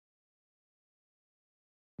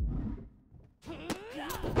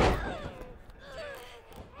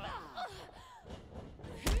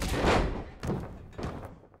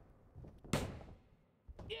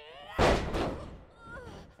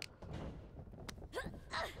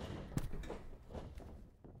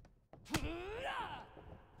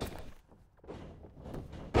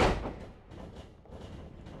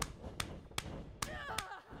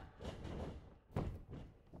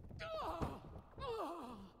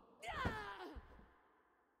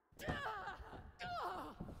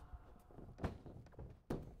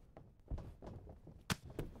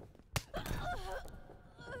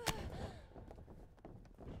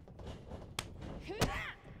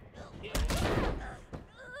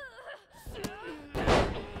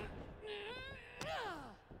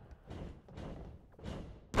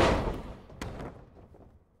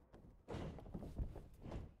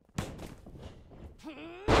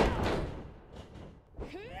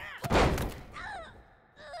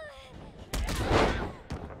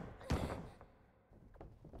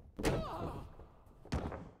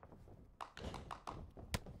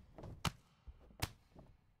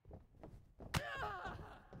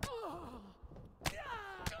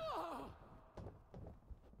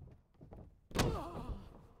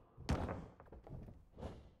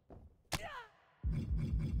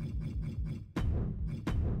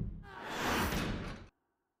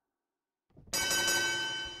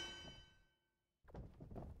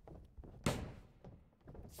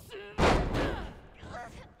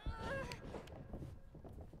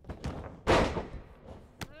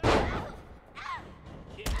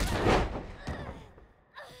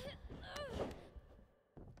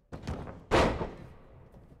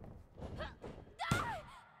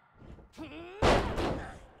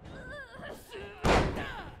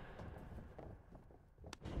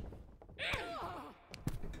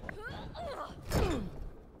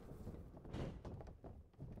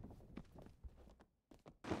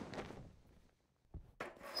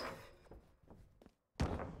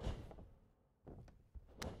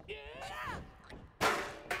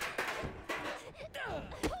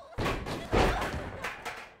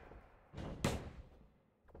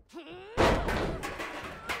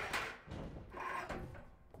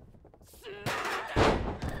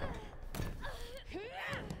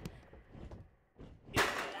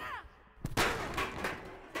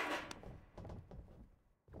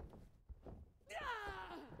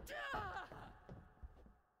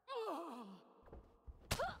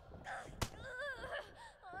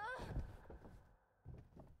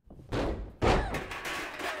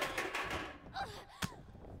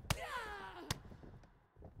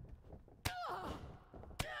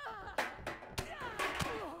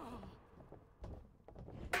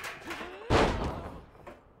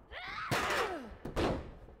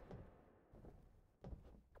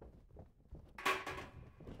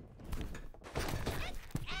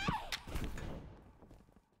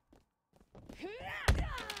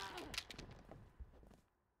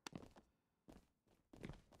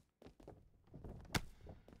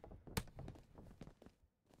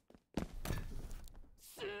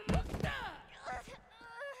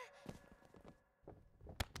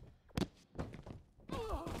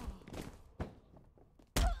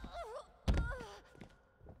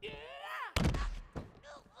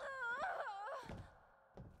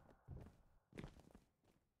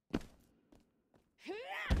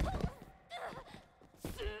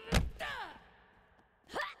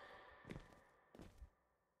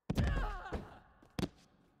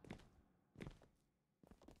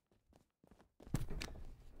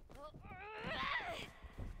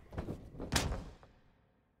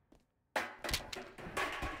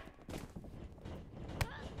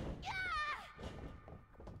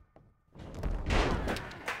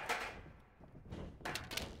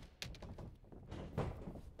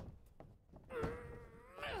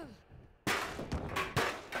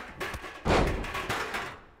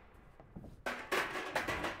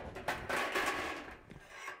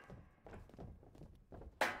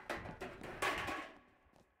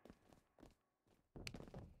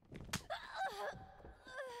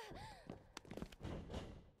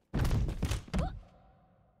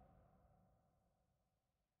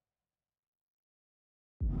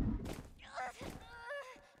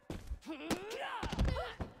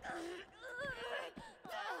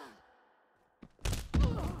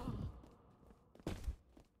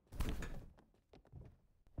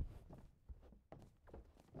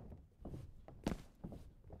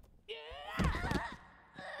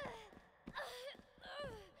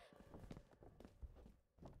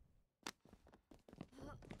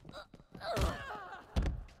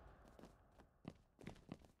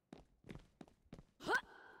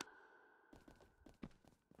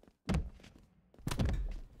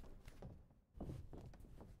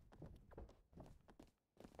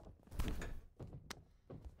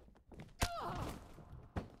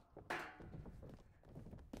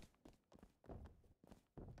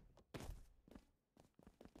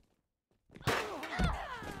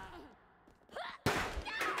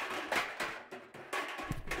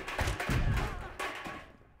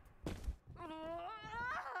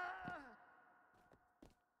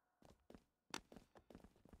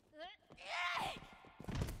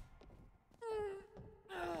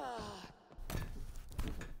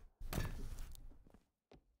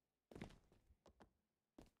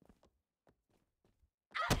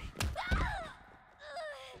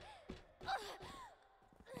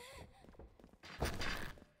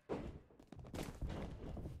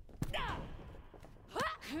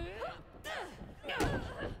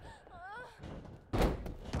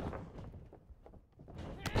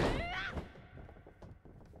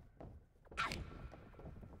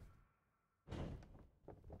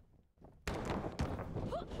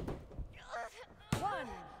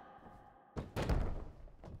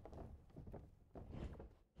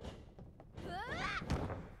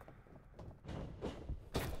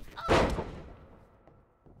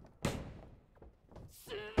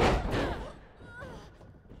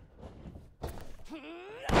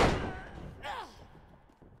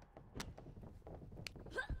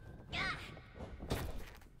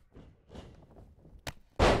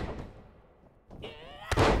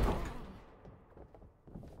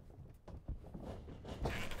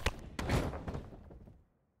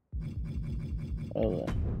Oh,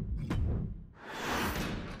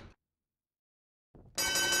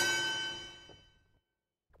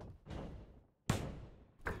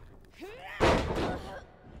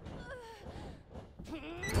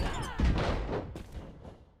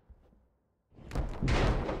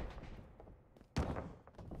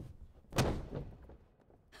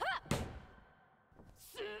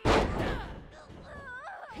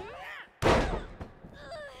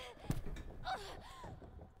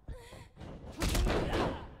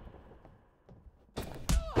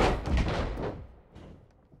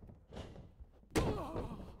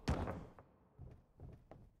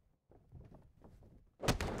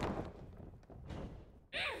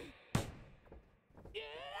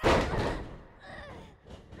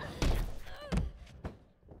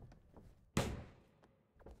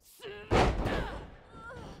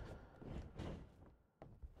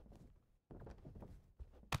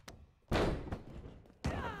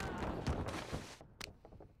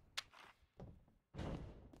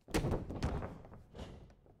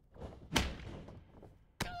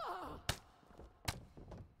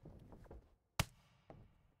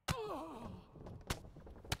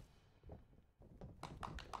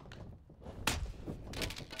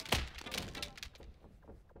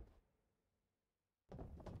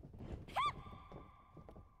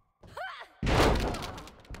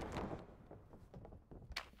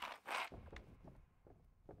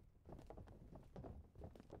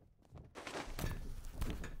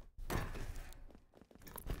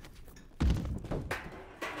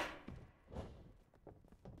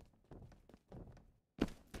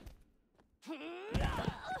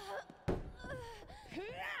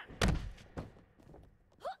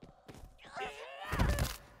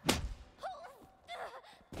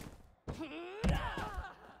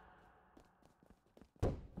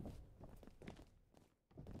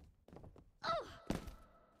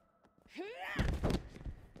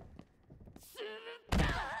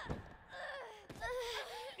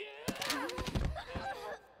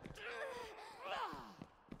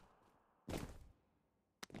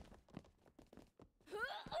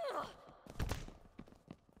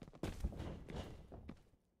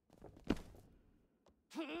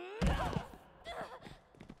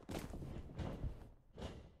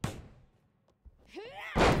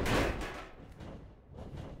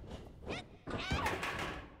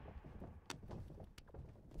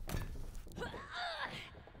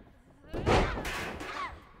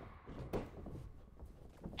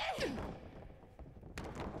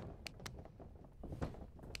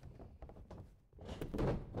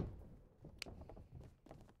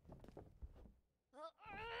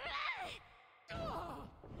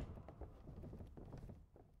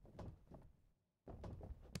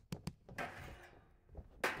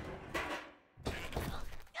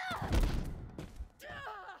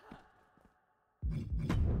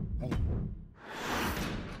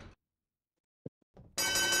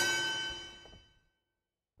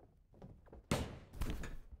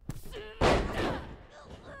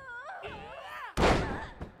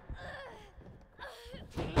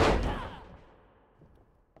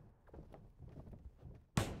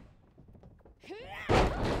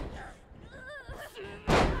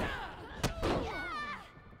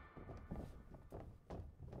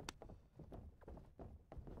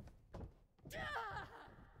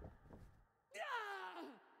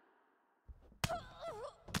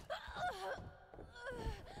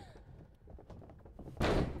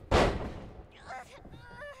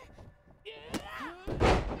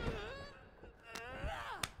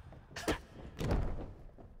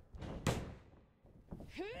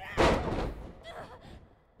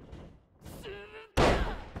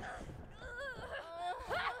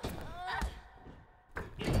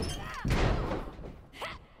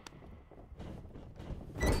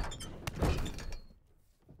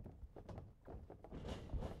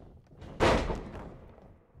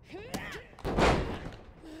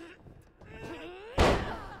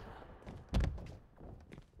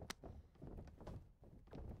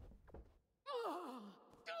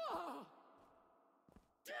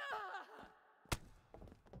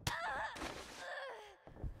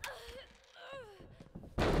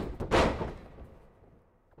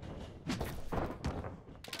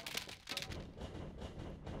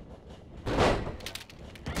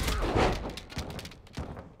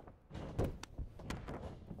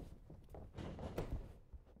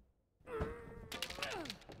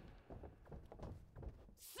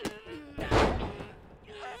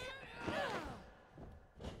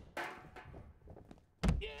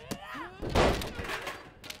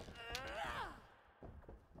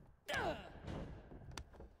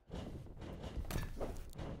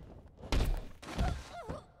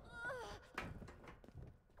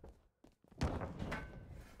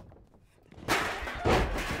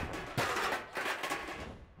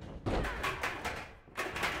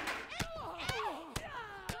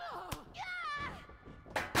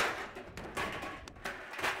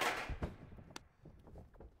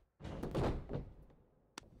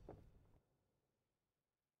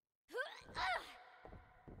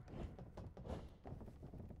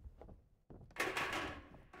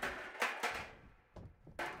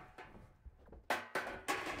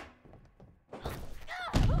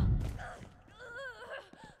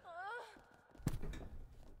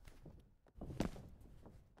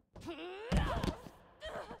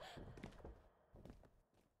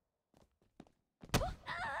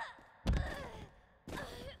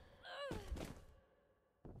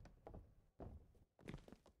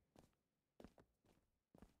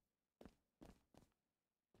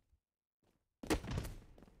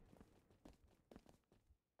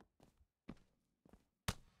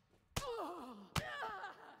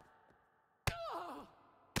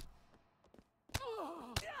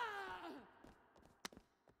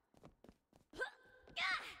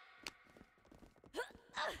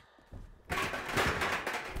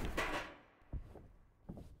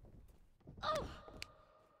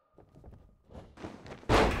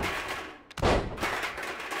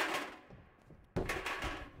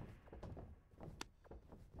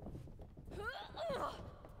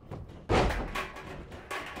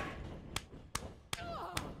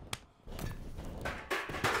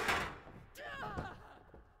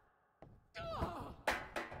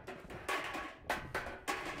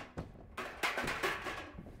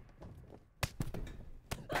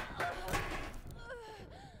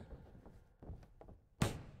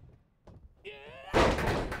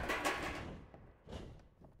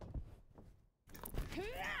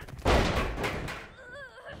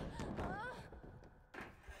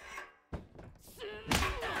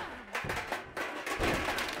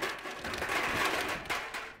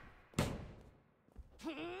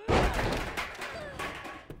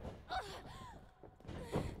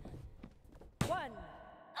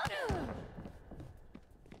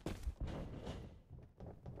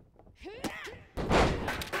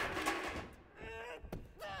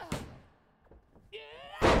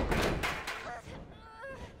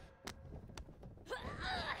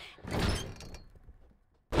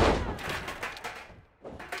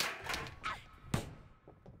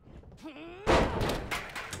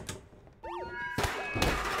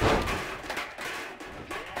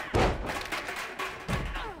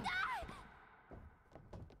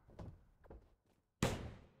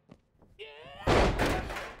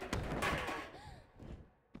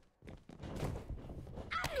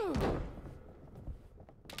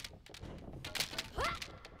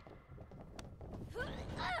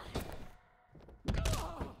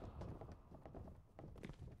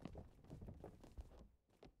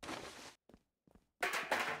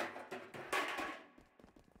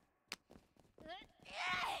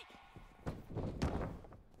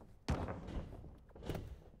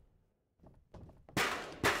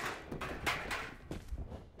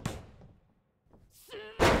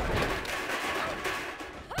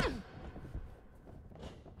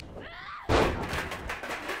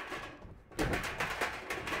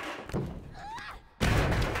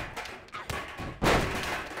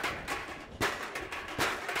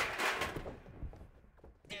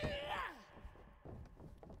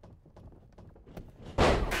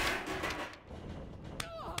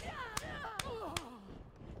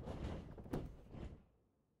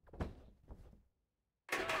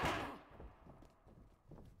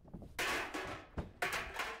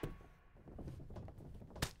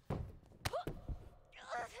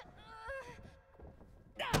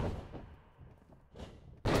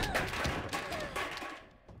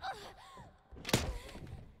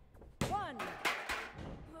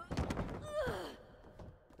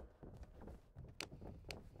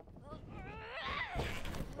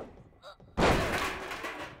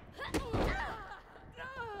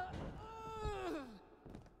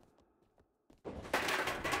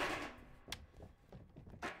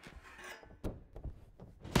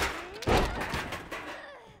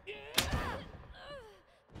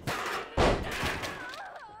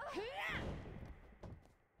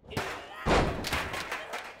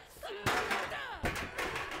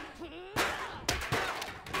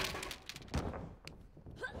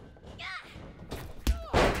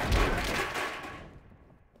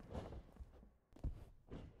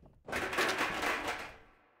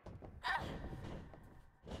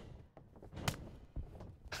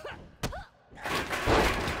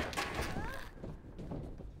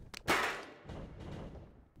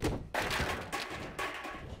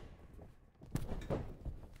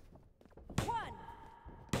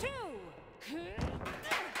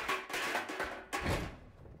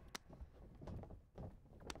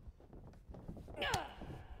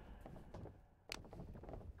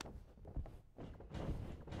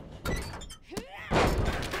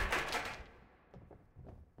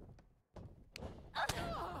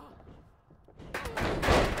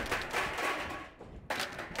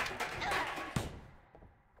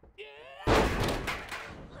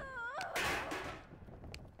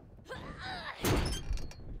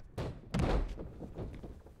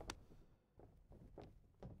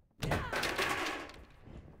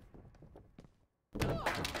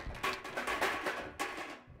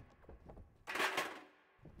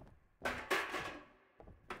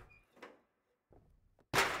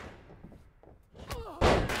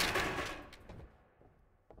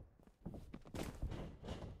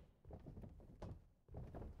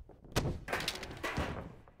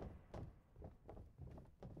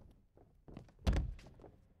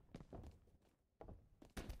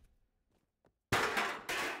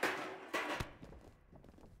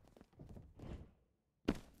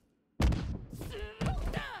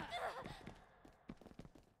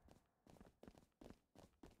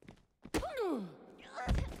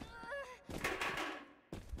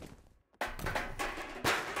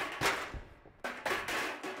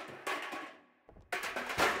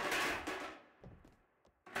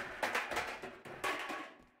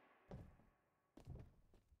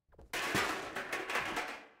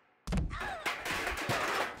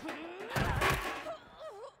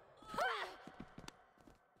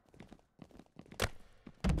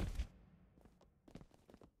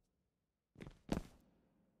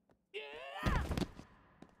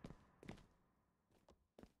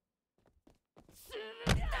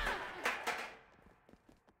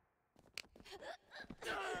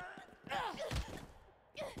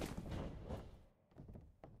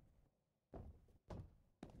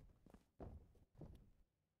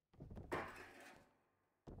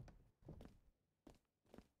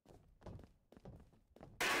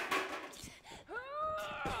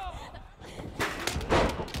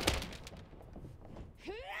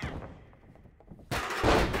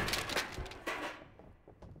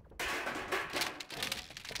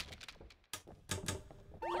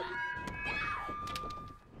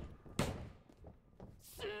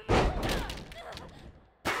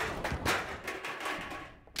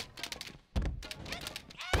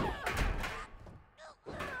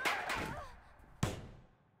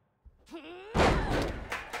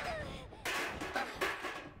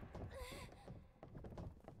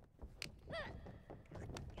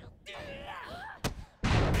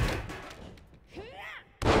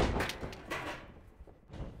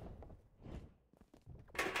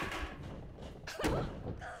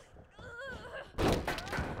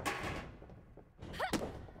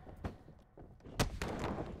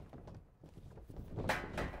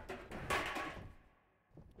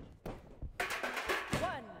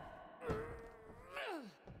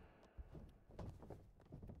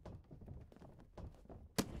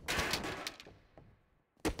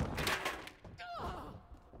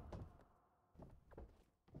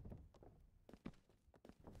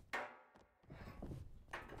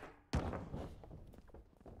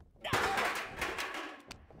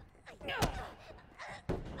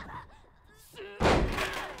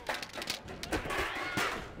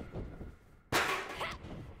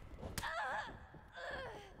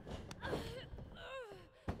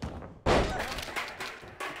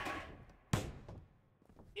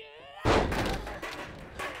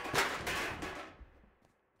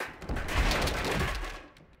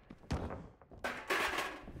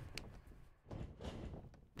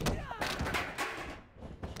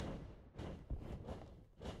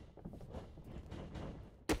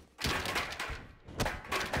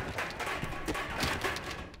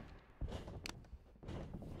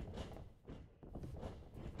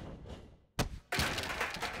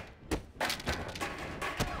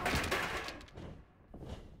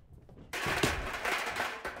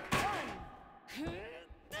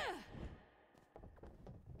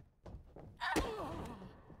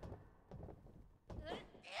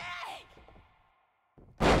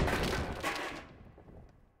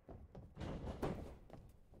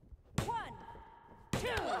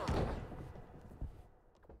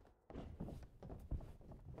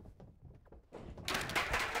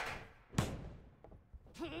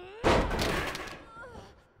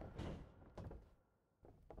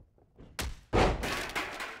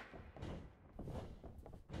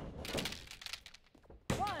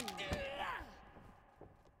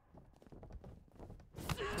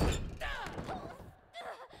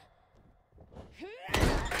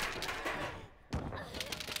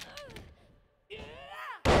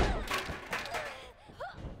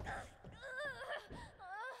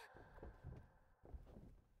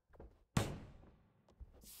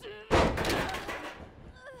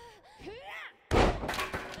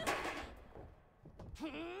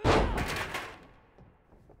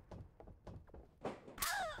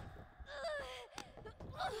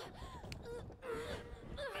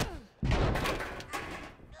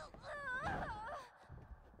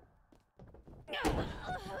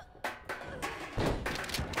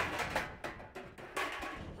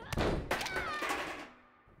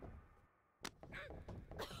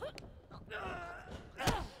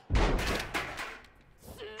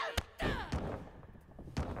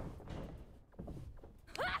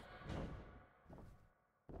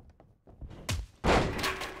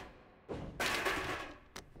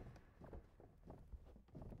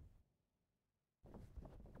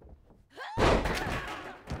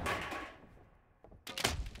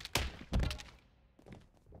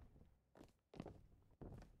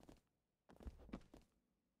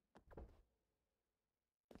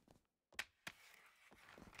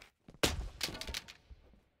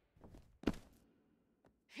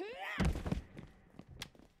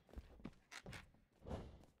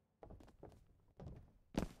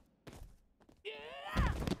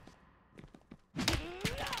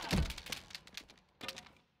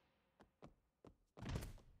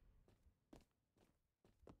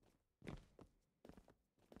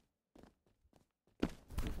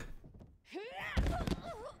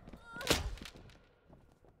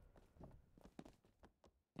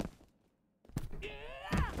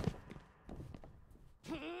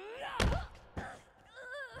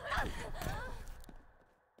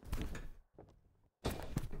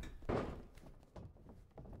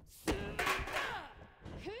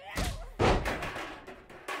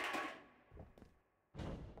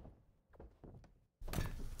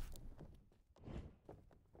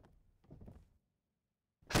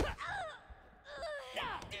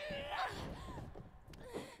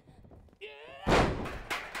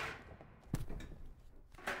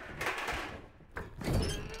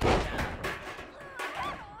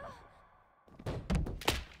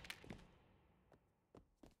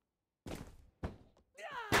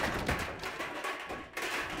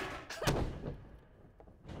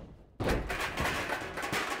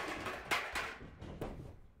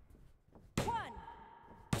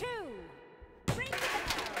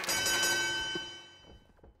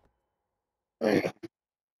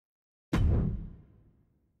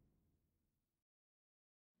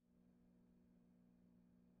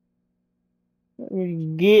 What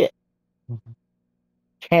you get?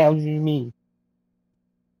 Challenge me.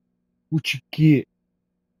 What you get?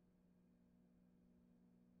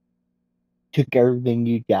 Took everything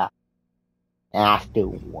you got. And I still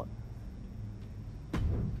won.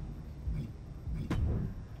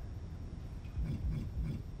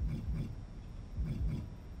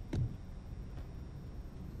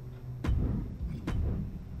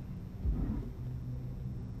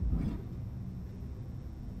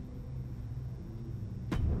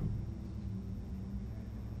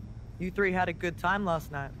 You three had a good time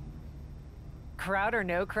last night. Crowd or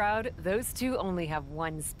no crowd, those two only have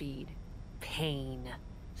one speed. Pain.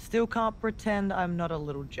 Still can't pretend I'm not a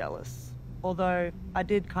little jealous. Although, I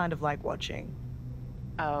did kind of like watching.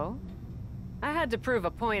 Oh? I had to prove a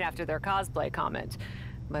point after their cosplay comment.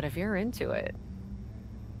 But if you're into it...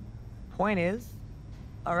 Point is,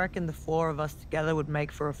 I reckon the four of us together would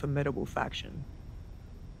make for a formidable faction.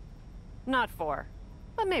 Not 4,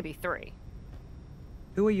 but maybe 3.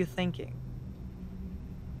 Who are you thinking?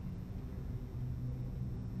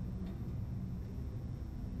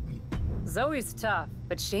 Zoe's tough,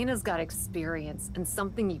 but Shayna's got experience and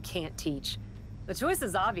something you can't teach. The choice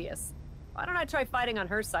is obvious. Why don't I try fighting on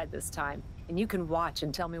her side this time? And you can watch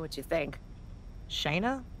and tell me what you think.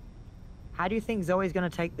 Shayna? How do you think Zoe's gonna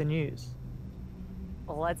take the news?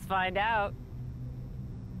 Well, let's find out.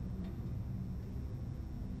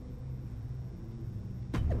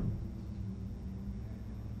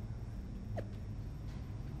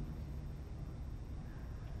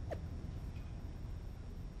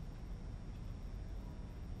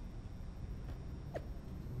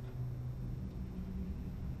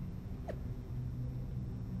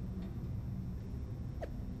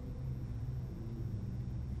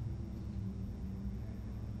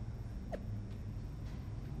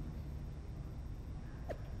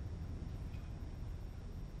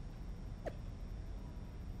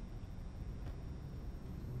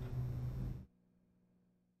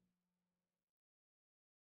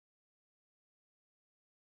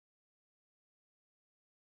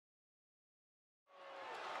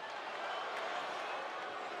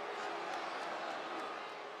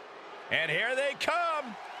 And here they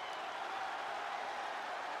come.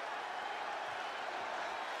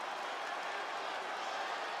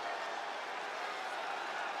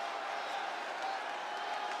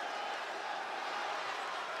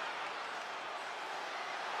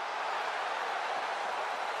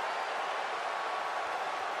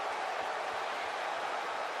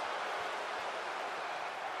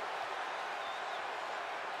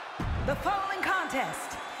 The following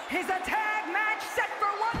contest is a tag match set for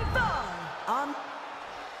one fall.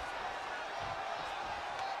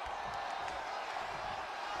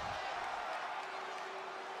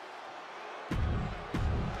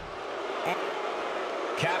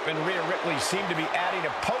 Cap and Rhea Ripley seem to be adding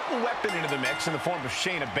a potent weapon into the mix in the form of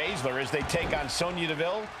Shayna Baszler as they take on Sonya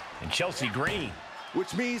Deville and Chelsea Green.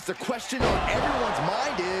 Which means the question on everyone's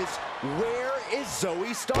mind is, where is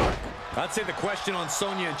Zoe Stark? I'd say the question on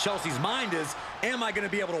Sonya and Chelsea's mind is, am I going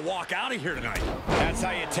to be able to walk out of here tonight? That's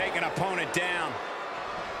how you take an opponent down.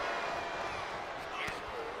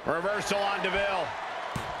 Reversal on Deville.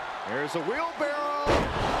 There's a wheelbarrow.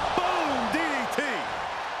 Boom! DDT!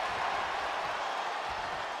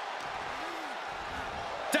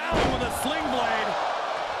 Down with a sling blade.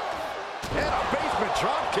 And a basement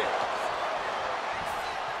drop kick.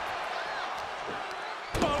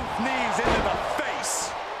 Both knees into the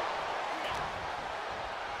face.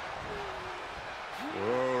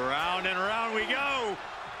 Oh, round and round we go.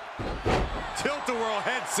 Tilt-a-whirl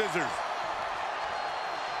head scissors.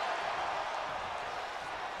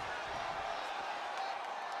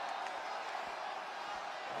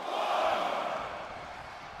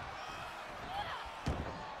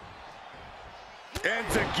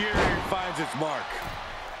 Enziguri finds its mark.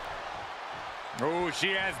 Oh,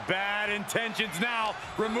 she has bad intentions now,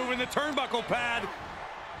 removing the turnbuckle pad.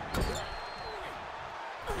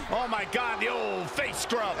 Oh my God, the old face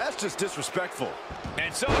scrub. That's just disrespectful.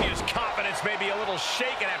 And Sonya's confidence may be a little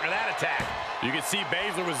shaken after that attack. You can see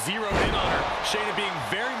Baszler was zeroed in on her, Shayna being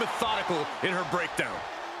very methodical in her breakdown.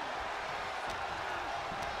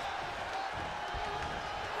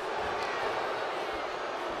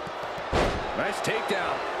 Nice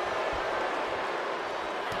takedown.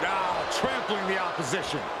 Now trampling the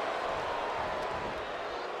opposition.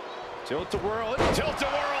 Tilt-a-whirl.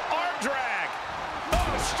 Tilt-a-whirl arm drag.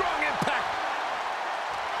 Oh, strong impact.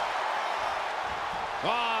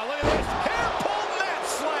 Ah, look at this. Hair pull mat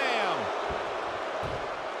slam.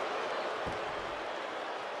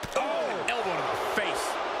 Oh, an elbow to the face.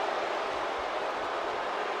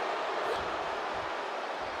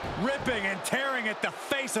 Ripping and tearing at the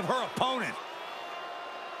face of her opponent.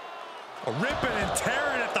 Ripping and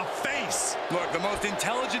tearing at the face. Look, the most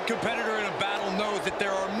intelligent competitor in a battle knows that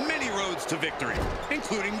there are many roads to victory,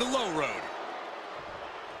 including the low road.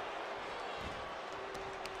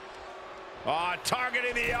 Oh,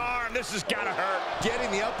 targeting the arm. This has got to hurt.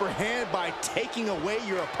 Getting the upper hand by taking away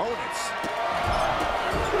your opponents.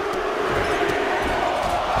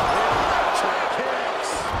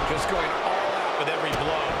 Kicks. Just going all out with every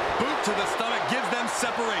blow. Boot to the stomach gives them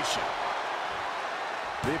separation.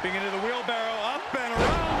 Leaping into the wheelbarrow, up and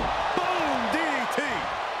around. Boom! DDT.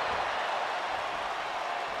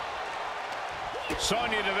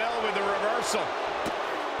 Sonya Deville with the reversal.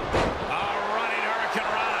 Running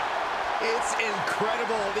hurricanrana. It's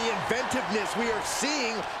incredible, the inventiveness we are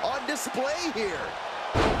seeing on display here.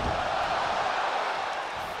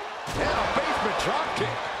 And a basement drop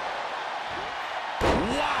kick.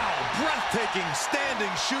 Wow! Breathtaking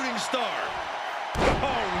standing shooting star.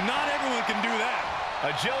 Oh, not everyone can do that.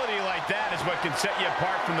 Agility like that is what can set you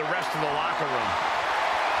apart from the rest of the locker room.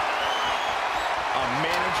 A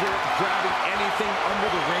manager grabbing anything under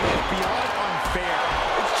the ring is beyond unfair.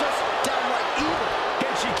 It's just downright evil.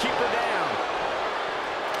 Can she keep her down?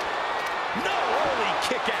 No, early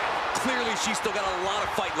kick out. Clearly, she's still got a lot of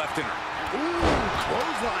fight left in her. Ooh,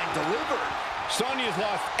 clothesline delivered. Sonya's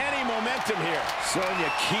lost any momentum here. Sonya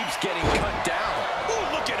keeps getting cut down. Ooh,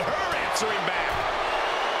 look at her answering back.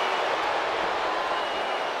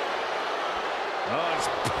 Oh, it's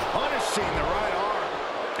punishing the right arm.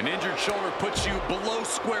 An injured shoulder puts you below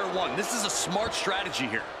square one. This is a smart strategy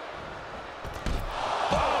here.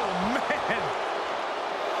 Oh, man.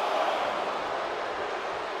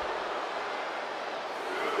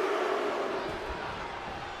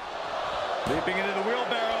 Leaping into the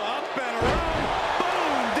wheelbarrow, up and around.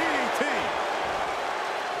 Boom, DDT.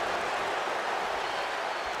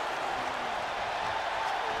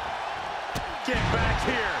 Get back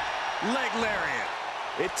here. Leg lariat.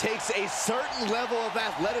 It takes a certain level of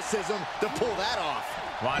athleticism to pull that off.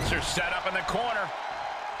 Wants her set up in the corner.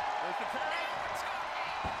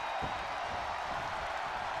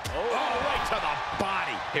 Oh, right to the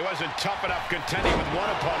body. He wasn't tough enough contending with one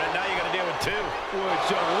opponent. Now you got to deal with two. Would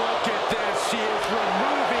you look at this? She is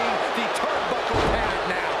removing the turnbuckle pad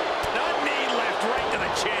now. A knee left right to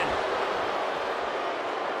the chin.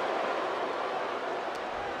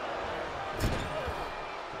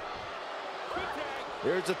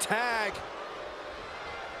 Here's a tag.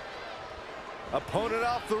 Opponent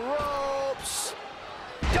off the ropes.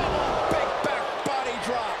 Double big back body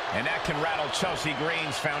drop. And that can rattle Chelsea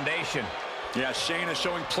Green's foundation. Yeah, Shayna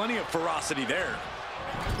showing plenty of ferocity there.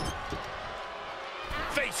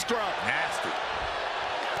 Face drop. Nasty.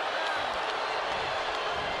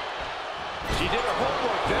 She did her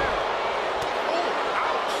homework there. Oh,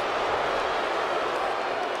 ouch.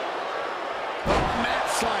 Oh, mat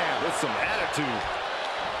slam with some attitude.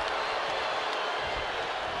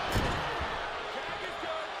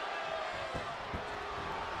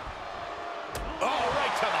 Oh,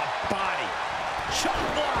 right to the body. Shot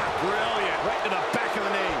block. Brilliant. Right to the back of the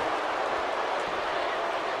knee.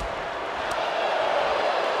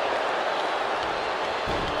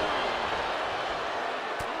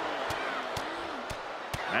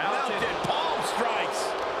 Mounted palm strikes.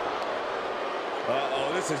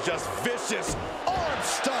 Uh-oh, this is just vicious. Arm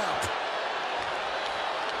stomp.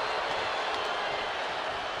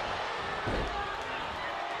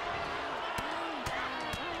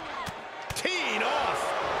 Teeing off.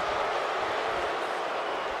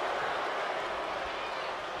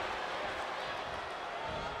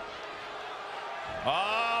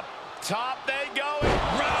 Up top they go.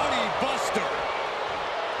 Rowdy Buster.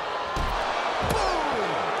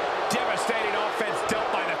 Devastating offense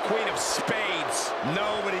dealt by the Queen of Spades.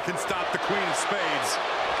 Nobody can stop the Queen of Spades.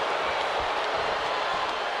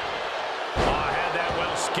 Oh, had that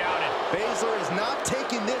well scouted. Baszler is not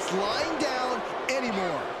taking this lying down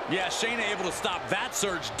anymore. Yeah, Shayna able to stop that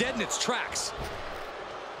surge dead in its tracks.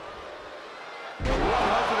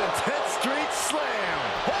 110th Street Slam.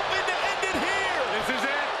 Hoping to end it here. This is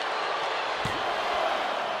it.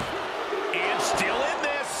 And still in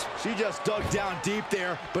this. She just dug down deep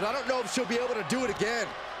there, but I don't know if she'll be able to do it again.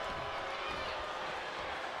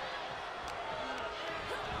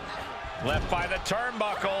 Left by the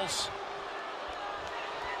turnbuckles.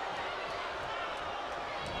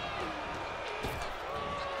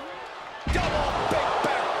 Double big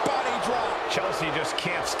back body drop. Chelsea just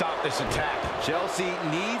can't stop this attack. Chelsea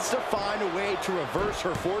needs to find a way to reverse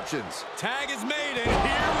her fortunes. Tag is made, and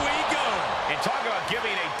here we go. And talk about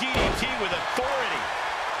giving a DDT with authority.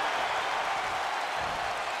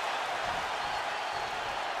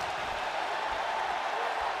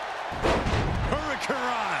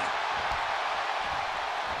 Hurricane.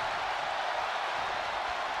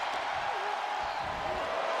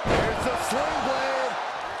 There's the sling blade.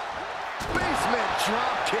 Basement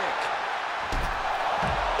drop kick.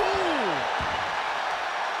 Ooh.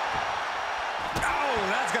 Oh,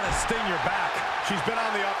 that's gonna sting your back. She's been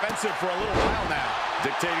on the offensive for a little while now.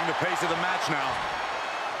 Dictating the pace of the match now.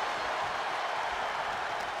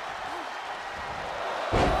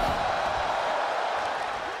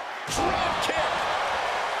 Drop kick.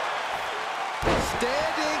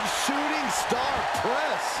 Standing shooting star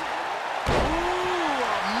press. Ooh,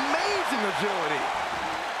 amazing agility.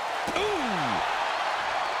 Ooh.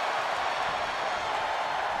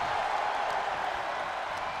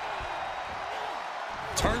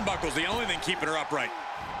 Turnbuckle's the only thing keeping her upright.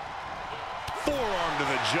 Forearm to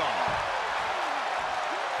the jaw.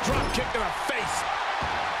 Drop kick to the face.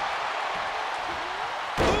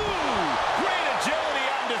 Ooh, great agility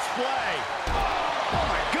on display. Oh,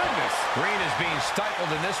 my goodness. Green is being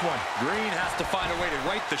stifled in this one. Green has to find a way to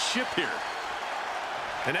right the ship here.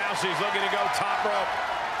 And now she's looking to go top rope.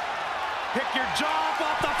 Pick your jaw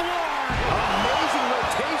off the floor. Amazing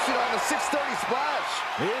rotation on the 630 splash.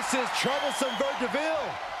 This is troublesome for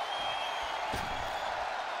DeVille.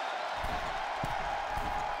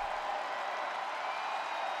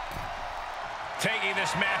 Taking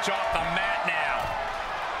this match off the mat now.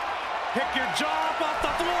 Pick your jaw off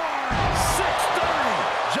the floor.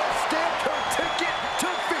 630. Just stamped her ticket to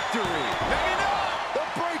victory. Maybe not. The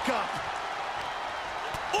breakup.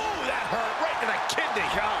 Ooh, that hurt right to the kidney.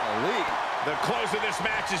 Golly. The close of this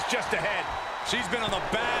match is just ahead. She's been on the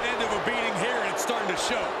bad end of a beating here, and it's starting to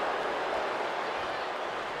show.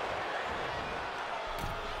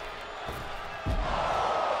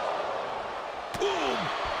 Boom.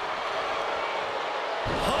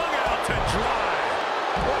 Hung out to dry.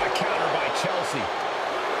 What a counter by Chelsea.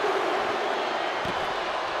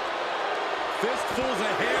 Fistfuls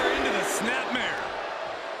of hair into the snapmare.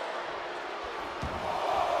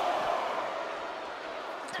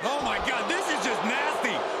 Oh my God, this is just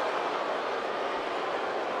nasty.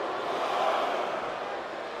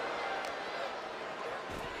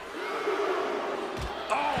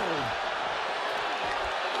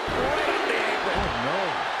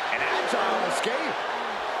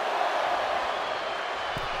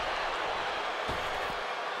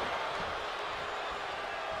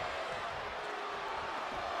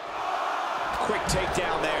 impact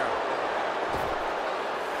takedown there.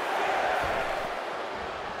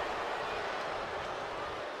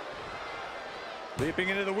 Leaping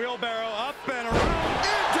into the wheelbarrow, up and around.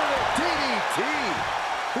 Into the DDT.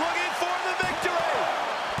 Looking for the victory.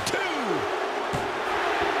 2.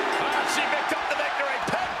 She picked up the victory.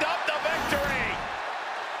 Picked up the victory.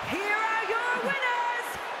 Here are your winners,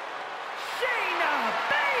 Shayna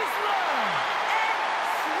Baszler and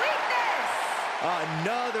Sweetness.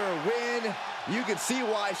 Another win. You can see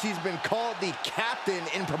why she's been called the captain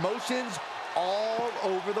in promotions all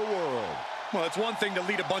over the world. Well, it's one thing to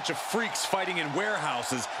lead a bunch of freaks fighting in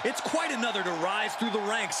warehouses. It's quite another to rise through the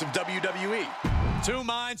ranks of WWE. Two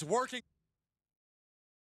minds working.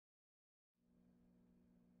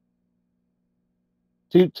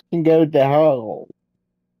 Suits can go to hell.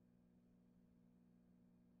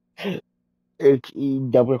 H-E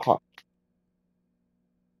double hawk.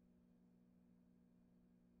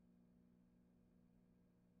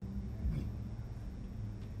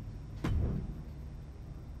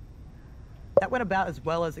 That went about as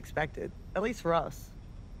well as expected, at least for us.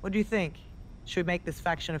 What do you think? Should we make this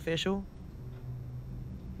faction official?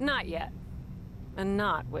 Not yet. And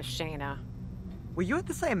not with Shayna. Were you at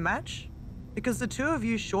the same match? Because the two of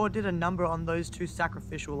you sure did a number on those 2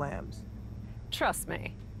 sacrificial lambs. Trust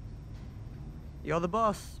me. You're the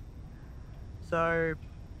boss. So,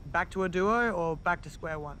 back to a duo or back to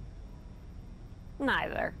square one?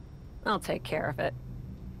 Neither. I'll take care of it.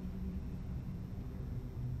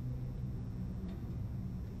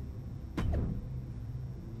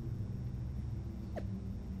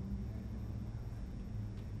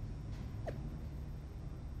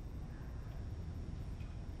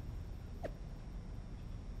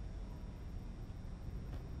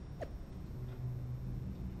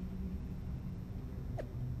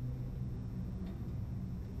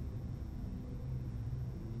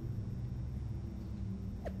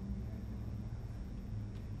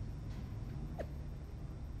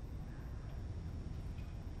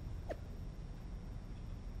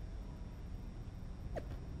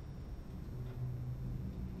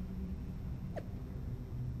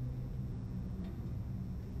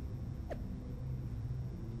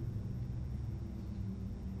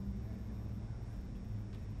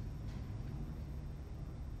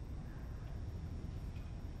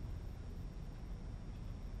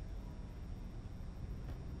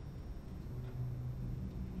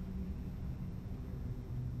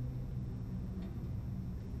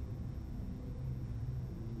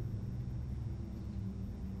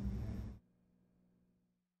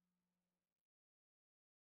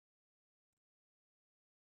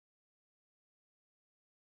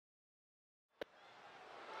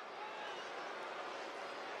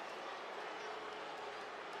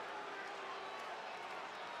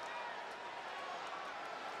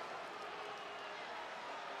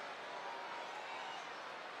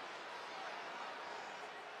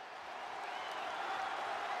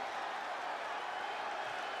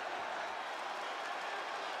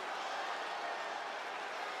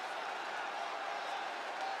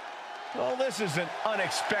 Well, this is an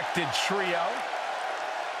unexpected trio.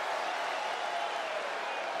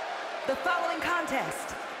 The following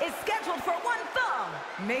contest is scheduled for one fall.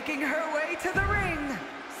 Making her way to the ring,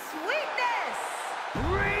 Sweetness,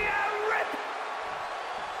 Rhea Ripley.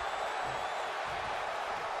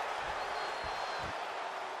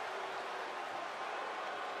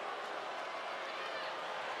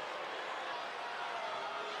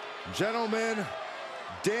 Gentlemen,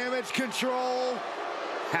 Damage Control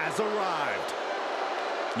has arrived.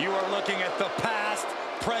 You are looking at the past,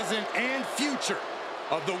 present, and future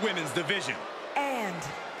of the women's division. And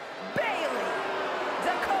Bailey,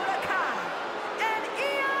 Dakota Kai, and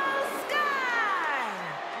Io Sky.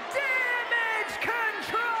 Damage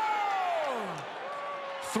Control.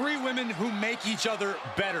 3 women who make each other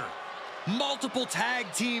better. Multiple tag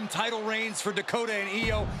team title reigns for Dakota and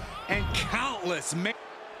Io, and countless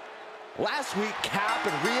Last week, Cap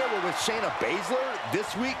and Rhea were with Shayna Baszler.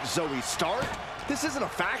 This week, Zoe Stark. This isn't a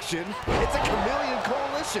faction, it's a chameleon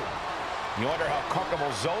coalition. You wonder how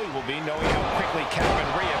comfortable Zoe will be knowing how quickly Cap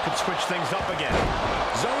and Rhea could switch things up again.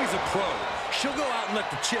 Zoe's a pro. She'll go out and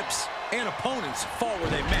let the chips and opponents fall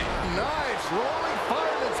where they may. Nice rolling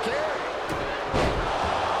fireman's carry.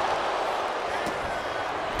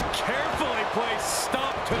 Carefully placed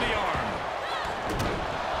stomp to the arm.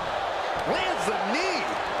 Lands the knee.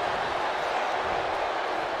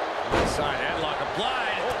 Side headlock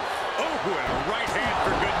applied. Oh, and a right hand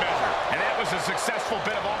for good measure. And that was a successful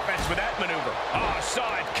bit of offense with that maneuver. Oh,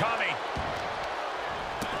 saw it coming.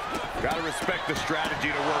 Got to respect the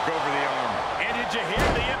strategy to work over the arm. And did you hear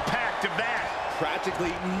the impact of that? practically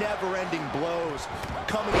never-ending blows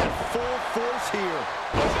coming at full force here.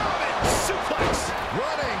 German suplex.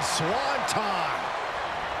 Running swanton.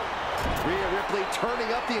 Rhea Ripley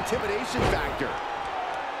turning up the intimidation factor.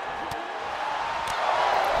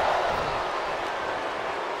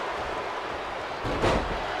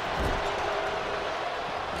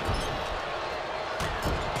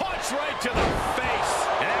 Punch right to the face.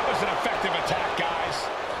 And that was an effective attack, guys.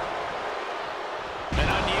 An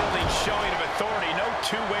unyielding showing of authority. No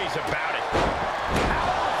two ways about it.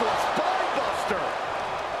 Powerful spine buster.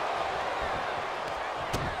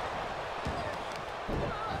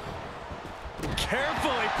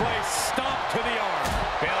 Carefully placed stomp to the arm.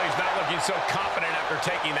 Bayley's not looking so confident after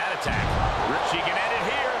taking that attack. She can end it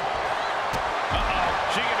here.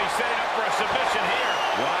 Uh-oh. She can be setting up for a submission here.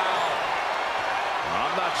 Wow.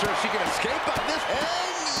 I'm not sure she can escape on this.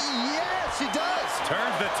 And yes, she does.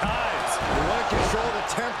 Turns the tides. You want to control the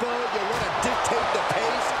tempo. You want to dictate the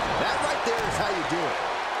pace. That right there is how you do it.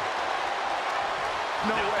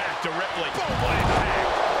 No way. Back to Ripley. Boom, what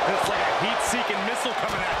impact. It's like a heat-seeking missile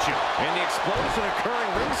coming at you. And the explosion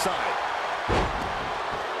occurring ringside.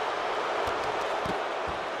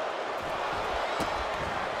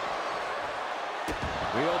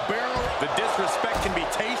 Wheelbarrow. The disrespect can be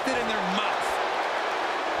tasted in their mouth.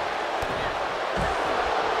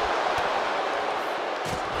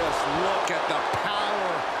 Just look at the power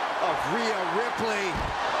of Rhea Ripley.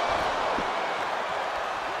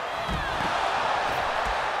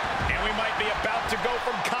 And we might be about to go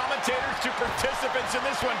from commentators to participants in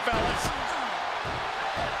this one, fellas.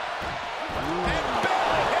 And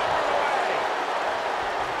Bayley hammering away.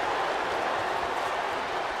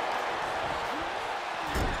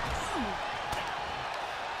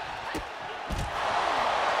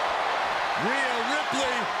 Rhea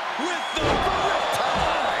Ripley with the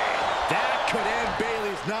riptide. That could end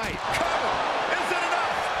Bayley's night. Cover. Is it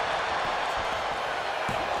enough?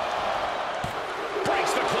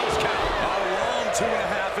 Breaks the close count. A long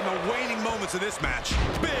 2.5 in the waning moments of this match.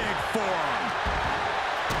 Big forearm.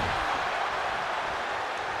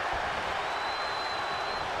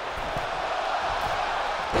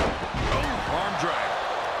 Oh, arm drag.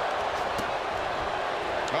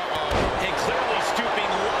 And clearly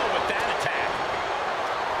stooping low with that attack.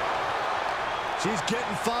 She's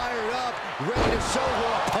getting fired up, ready to show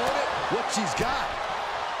her opponent what she's got.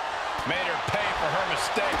 Made her pay for her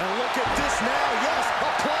mistake. And look at this now, yes,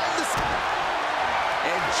 applying this.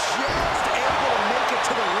 And just able to make it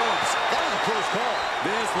to the ropes. That was a close call.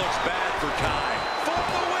 This looks bad for Kai. For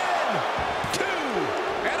the win! 2!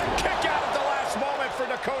 And a kick out at the last moment for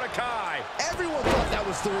Dakota Kai. Everyone thought that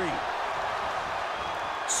was 3.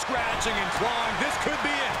 Scratching and clawing. This could be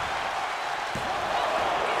it.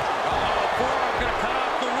 Forearm gonna cut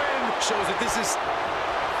off the win. Shows that this is...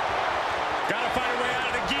 Gotta find a way out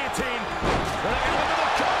of the guillotine. They're not gonna look at the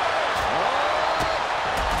cover.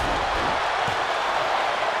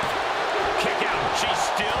 Kick out. She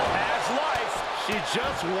still has life. She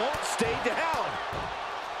just won't stay down.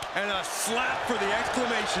 And a slap for the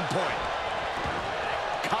exclamation point.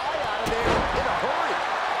 Kai out of there in a hurry.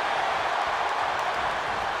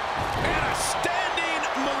 And a standing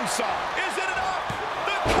moonsault. Is it enough?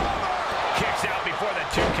 The cover! Kicks out before the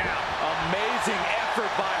 2 count. Amazing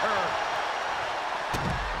effort by her.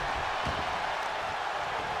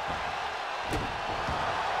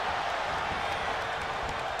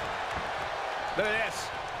 Look at this.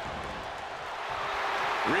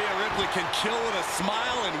 Rhea Ripley can kill with a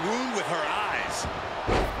smile and wound with her eyes.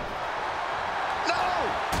 No!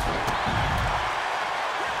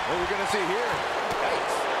 What are we going to see here?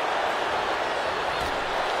 Yikes.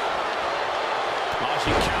 Oh,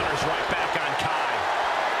 she counters right back on Kai.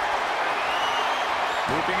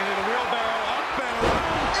 Looping into the wheelbarrow, up and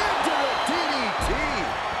around. Into the DDT.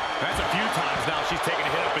 That's a few times now she's taken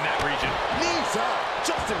a hit up in that region. Knees up,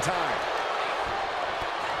 just in time.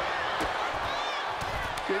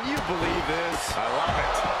 Can you believe this? I love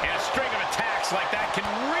it. And a string of attacks like that can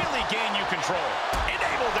really gain you control.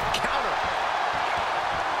 Able to counter.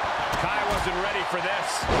 Kai wasn't ready for this.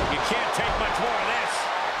 You can't take much more of this.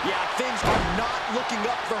 Yeah, things are not looking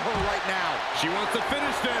up for her right now. She wants to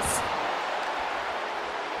finish this.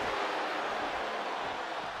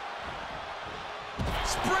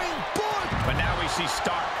 Springboard! But now we see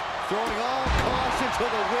Stark. Throwing all caution to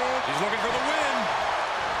the wind. She's looking for the win.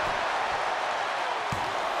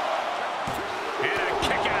 And a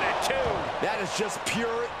kick out at 2. That is just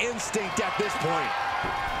pure instinct at this point.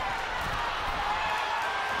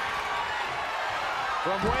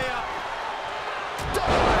 From way up.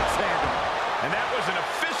 Double axe handle. And that was an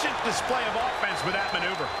efficient display of offense with that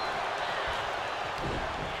maneuver.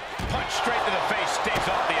 punch straight to the face staves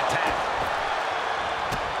off the attack.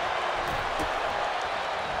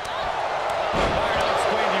 I'll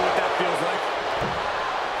explain to you what that feels like.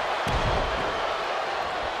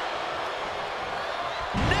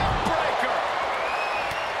 Neck breaker.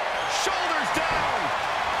 Shoulders down.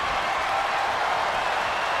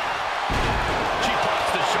 She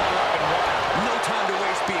pops the shoulder up and one. No time to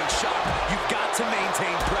waste being shocked. You've got to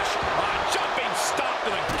maintain pressure. Jumping stop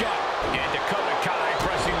to the gut. And Dakota Kai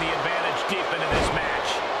pressing the advantage deep into this match.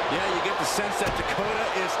 Yeah, you get the sense that Dakota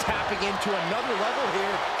is tapping into another level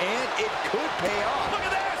here, and it could pay off. Look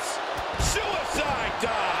at this! Suicide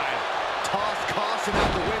dive! Tossed caution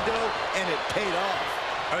out the window, and it paid off.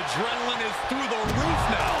 Adrenaline is through the roof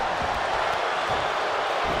now.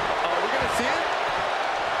 Oh, we're going to see it?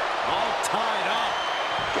 All tied up.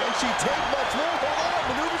 Can she take much more? Hold on,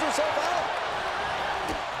 maneuvers herself out.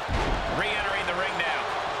 Re-entering the ring now.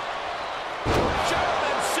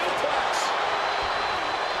 German suplex!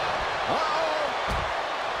 Uh-oh.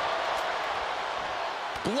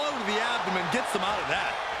 Blow to the abdomen gets them out of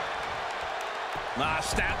that.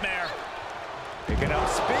 Snapmare. Picking up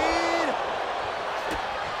speed.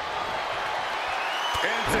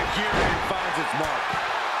 Insecurity finds its mark.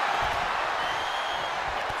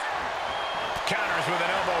 Counters with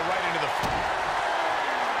an elbow right into the...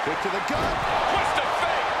 Kick to the gut. Twist of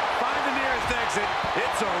fate! Find the nearest exit.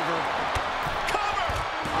 It's over. Cover!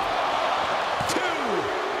 2!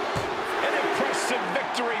 An impressive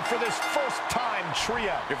victory for this first-time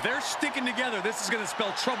trio. If they're sticking together, this is going to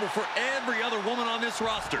spell trouble for every other woman on this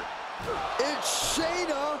roster. It's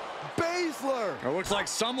Shayna Baszler. It looks like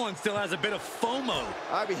someone still has a bit of FOMO.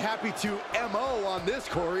 I'd be happy to MO on this,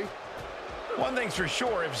 Corey. One thing's for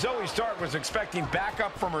sure, if Zoe Stark was expecting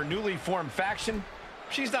backup from her newly formed faction,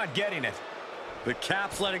 she's not getting it. The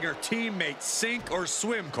Cap's letting her teammates sink or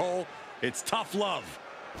swim, Cole. It's tough love.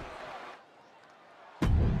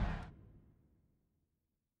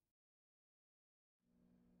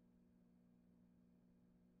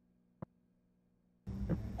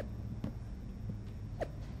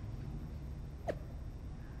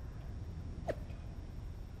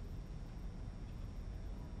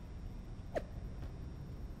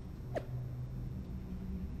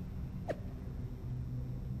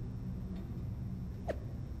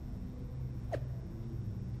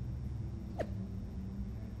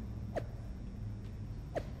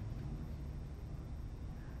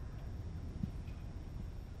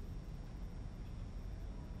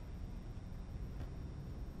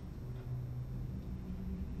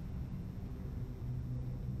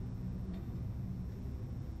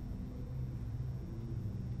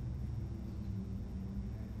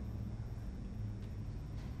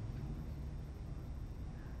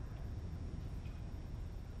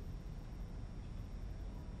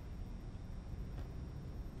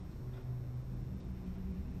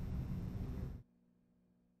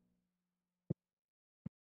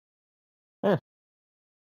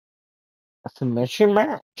 A submission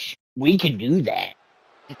match. We can do that.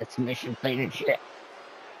 A submission finish.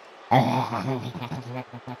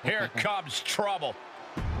 Here comes trouble.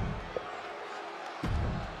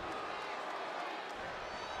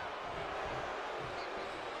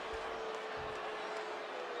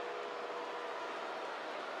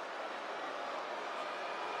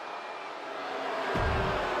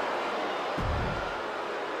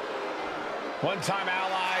 One-time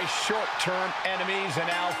allies, short-term enemies, and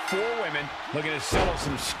now 4 women looking to settle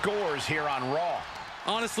some scores here on Raw.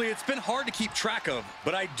 Honestly, it's been hard to keep track of,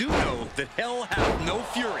 but I do know that hell hath no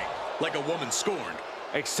fury like a woman scorned.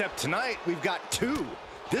 Except tonight, we've got 2.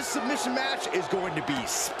 This submission match is going to be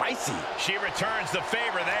spicy. She returns the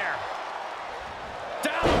favor there.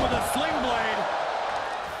 Down with a sling blade.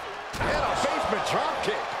 And a basement drop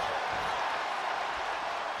kick.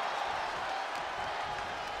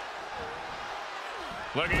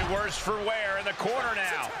 Looking worse for wear in the corner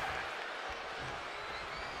now.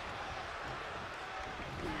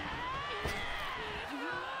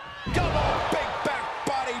 Double big back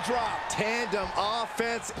body drop. Tandem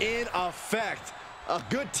offense in effect. A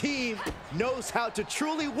good team knows how to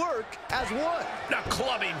truly work as one. A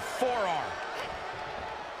clubbing forearm.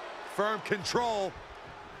 Firm control.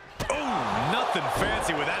 Oh, nothing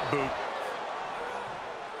fancy with that boot.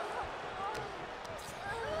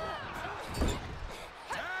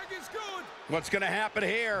 What's going to happen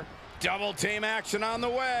here? Double team action on the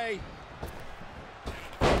way.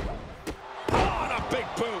 Oh, and a big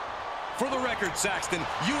boot. For the record, Saxton,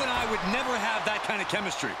 you and I would never have that kind of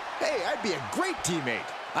chemistry. Hey, I'd be a great teammate.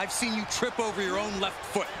 I've seen you trip over your own left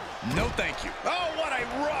foot. No, thank you. Oh, what a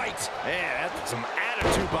right. Man, that's some attitude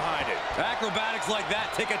attitude behind it. Acrobatics like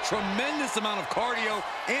that take a tremendous amount of cardio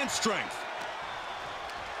and strength.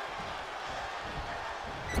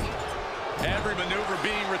 Every maneuver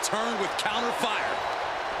being returned with counter fire.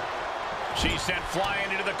 She's sent flying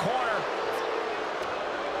into the corner.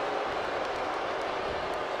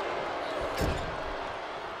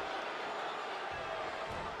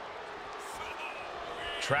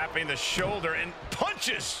 Trapping the shoulder and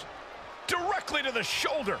punches directly to the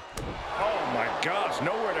shoulder. Oh my gosh,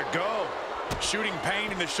 nowhere to go. Shooting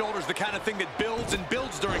pain in the shoulder is the kind of thing that builds and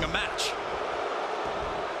builds during a match.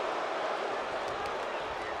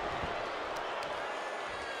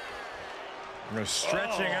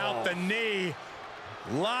 Stretching out the knee.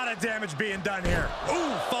 A lot of damage being done here.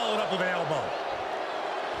 Ooh, followed up with an elbow.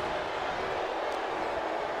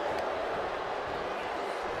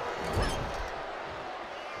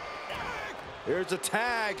 Here's a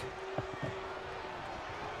tag.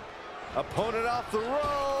 Opponent off the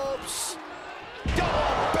ropes.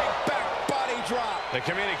 Oh, big back body drop. The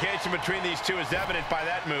communication between these two is evident by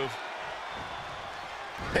that move.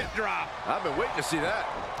 Hip drop. I've been waiting to see that.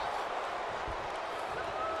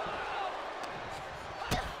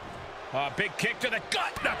 A big kick to the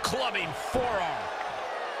gut, the clubbing forearm.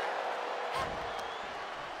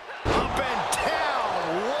 Up and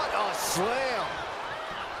down, what a slam.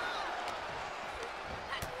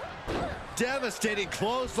 Devastating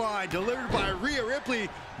clothesline delivered by Rhea Ripley.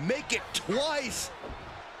 Make it twice.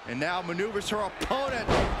 And now maneuvers her opponent.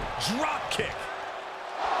 Drop kick.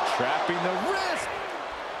 Trapping the wrist.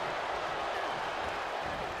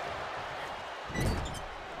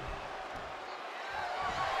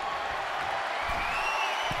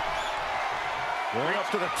 Going up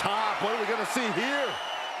to the top. What are we going to see here?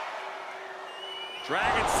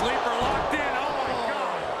 Dragon sleeper locked in. Oh my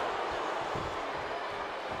God.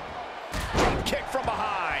 Drop kick from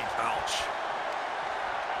behind. Ouch.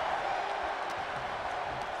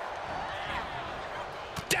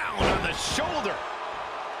 Down on the shoulder.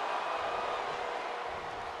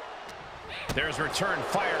 There's return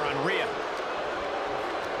fire on Rhea.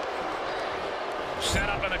 Set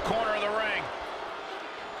up in the corner of the ring.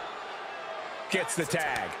 Gets the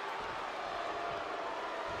tag.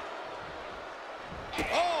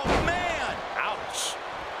 Oh, man! Ouch.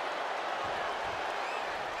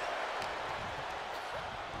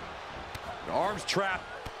 The arms trapped.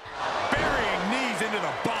 Burying knees into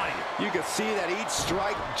the body. You can see that each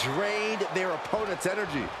strike drained their opponent's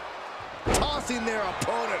energy. Tossing their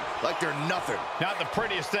opponent like they're nothing. Not the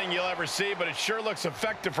prettiest thing you'll ever see, but it sure looks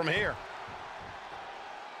effective from here.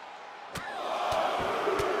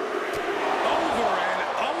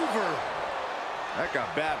 That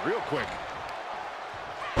got bad real quick.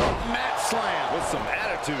 Mat slam with some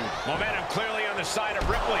attitude. Momentum clearly on the side of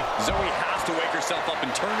Ripley. Zoe has to wake herself up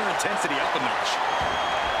and turn her intensity up a notch.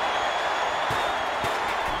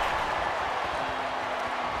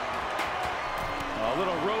 A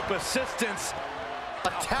little rope assistance.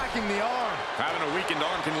 Attacking the arm. Having a weakened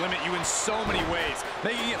arm can limit you in so many ways,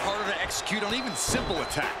 making it harder to execute on even simple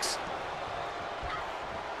attacks.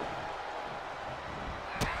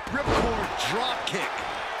 Ripcord drop kick.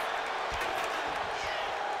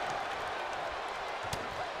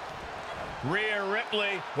 Rhea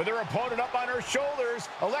Ripley with her opponent up on her shoulders.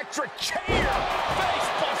 Electric chair. Face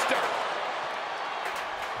buster.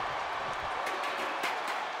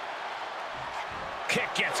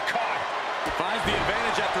 Kick gets caught. Finds the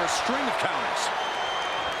advantage after a string of counters.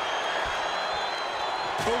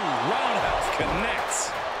 Oh, roundhouse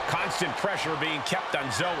connects. Constant pressure being kept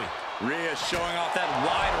on Zoe. Rhea showing off that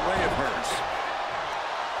wide array of hers.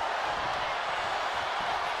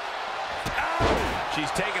 Ow! She's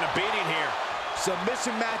taking a beating here.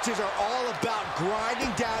 Submission matches are all about grinding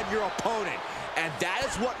down your opponent, and that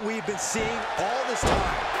is what we've been seeing all this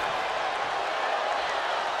time.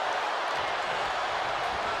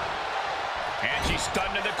 And she's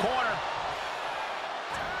stunned in the corner.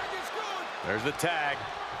 There's the tag.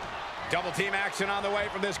 Double team action on the way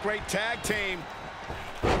from this great tag team.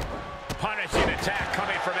 Punishing attack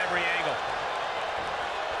coming from every angle.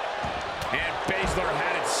 And Baszler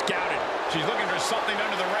had it scouted. She's looking for something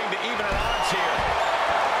under the ring to even her odds here.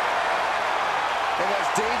 And as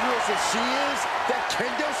dangerous as she is, that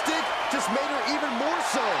kendo stick just made her even more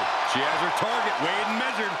so. She has her target weighed and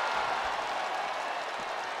measured.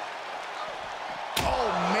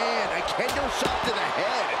 Oh, man, a kendo shot to the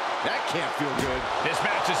head. That can't feel good. This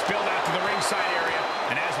match is spilled out to the ringside area.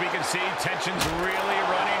 And as we can see, tension's really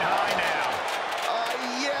running high now.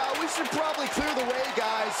 Yeah, we should probably clear the way,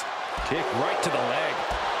 guys. Kick right to the leg.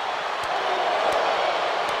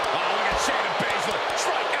 Oh, look at Shayna Baszler.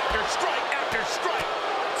 Strike after strike after strike.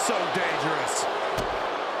 So dangerous.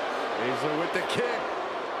 Baszler with the kick.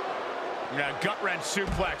 Yeah, gut-wrench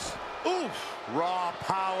suplex. Oof. Raw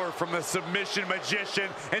power from the submission magician,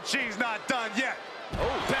 and she's not done yet.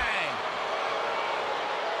 Oh, bang.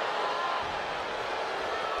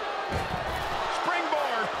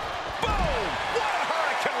 Springboard. Boom. What a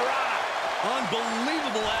hurricanrana.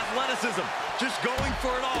 Unbelievable athleticism. Just going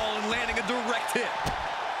for it all and landing a direct hit.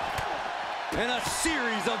 And a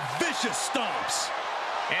series of vicious stomps.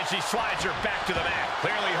 And she slides her back to the mat,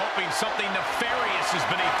 clearly hoping something nefarious is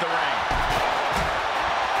beneath the ring.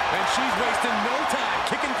 And she's wasting no time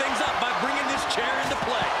kicking things up by bringing this chair into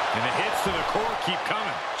play. And the hits to the core keep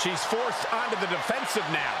coming. She's forced onto the defensive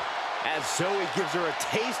now. As Zoe gives her a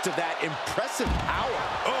taste of that impressive power.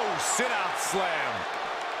 Oh, sit-out slam.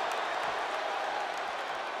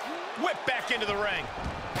 Whip back into the ring.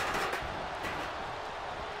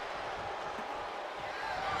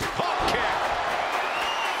 Pop kick.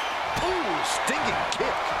 Ooh, stinging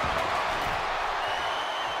kick.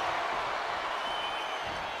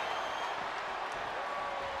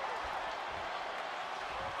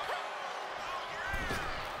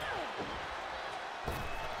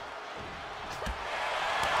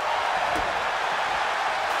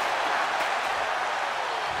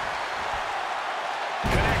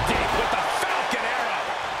 Connecting with the Falcon Arrow.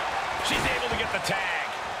 She's able to get the tag.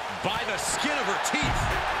 By the skin of her teeth.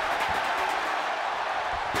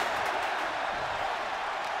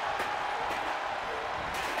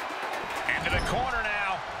 Into the corner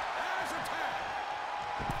now.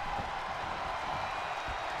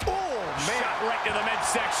 Oh, man. Shot right to the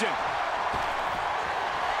midsection.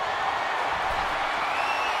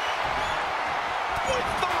 With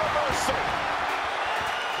the reversal.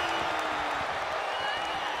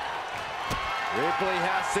 Ripley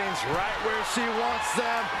has things right where she wants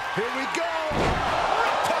them. Here we go.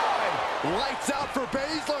 Riptide. Lights out for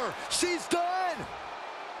Baszler. She's done.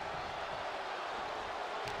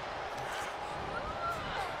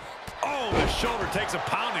 Oh, the shoulder takes a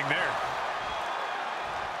pounding there.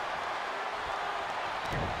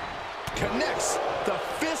 Connects the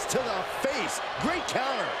fist to the face. Great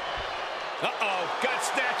counter. Uh-oh, got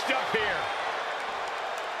snatched up here.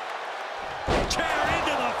 Chair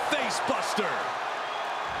into the face buster.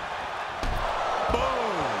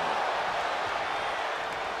 Boom.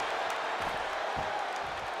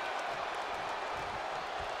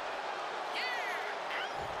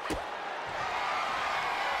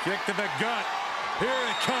 Kick to the gut. Here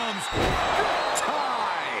it comes.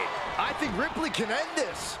 Tie. I think Ripley can end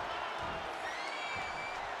this.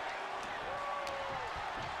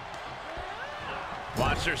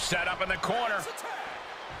 Watch her set up in the corner.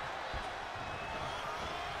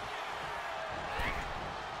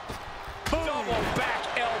 Double back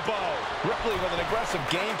elbow. Ripley with an aggressive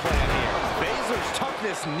game plan here. Baszler's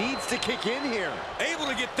toughness needs to kick in here. Able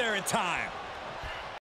to get there in time.